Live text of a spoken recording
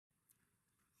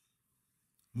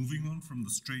Moving on from the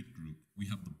straight group, we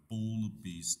have the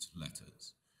bold-based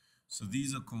letters. So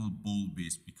these are called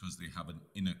bold-based because they have an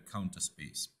inner counter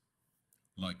space,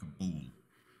 like a bowl.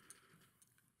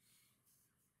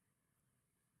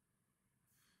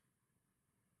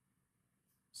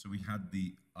 So we had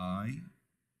the I,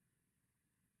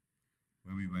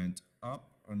 where we went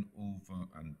up and over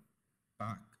and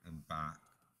back and back.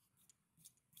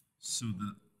 So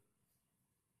the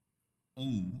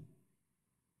O,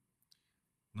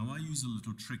 now I use a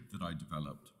little trick that I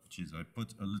developed, which is I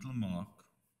put a little mark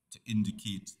to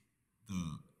indicate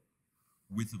the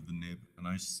width of the nib, and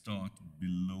I start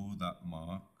below that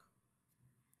mark,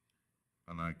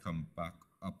 and I come back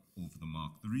up over the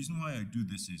mark. The reason why I do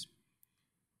this is,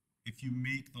 if you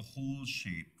make the whole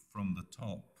shape from the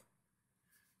top,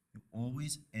 you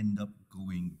always end up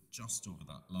going just over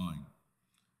that line.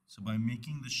 So by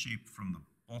making the shape from the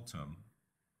bottom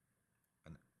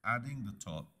and adding the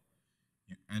top,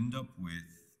 you end up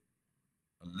with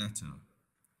a letter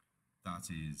that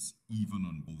is even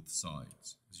on both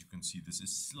sides. As you can see, this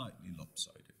is slightly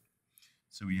lopsided.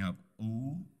 So we have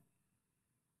O,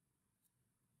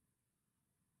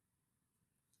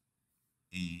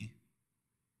 A,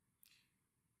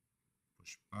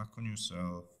 push back on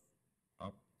yourself,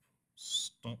 up,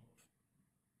 stop,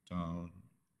 down,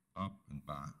 up and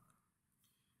back.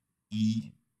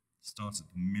 E starts at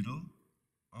the middle,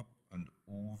 up and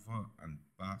over and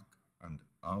back and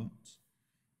out.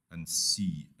 And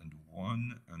C, and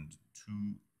 1 and 2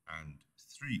 and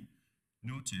 3.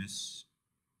 Notice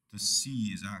the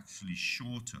C is actually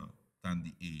shorter than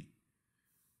the A.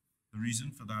 The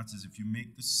reason for that is if you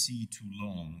make the C too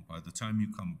long, by the time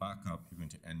you come back up, you're going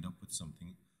to end up with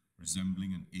something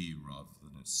resembling an A rather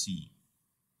than a C.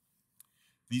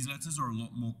 These letters are a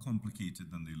lot more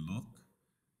complicated than they look.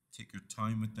 Take your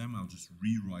time with them. I'll just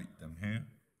rewrite them here.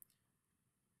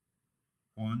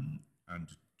 1 and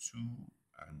 2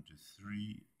 and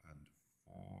 3 and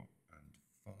 4 and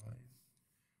 5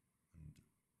 and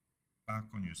back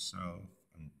on yourself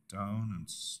and down and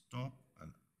stop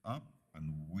and up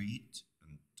and wait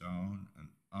and down and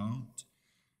out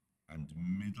and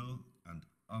middle and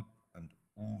up and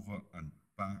over and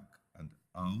back and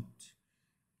out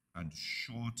and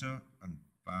shorter and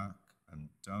back and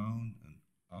down and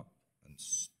up and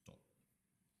stop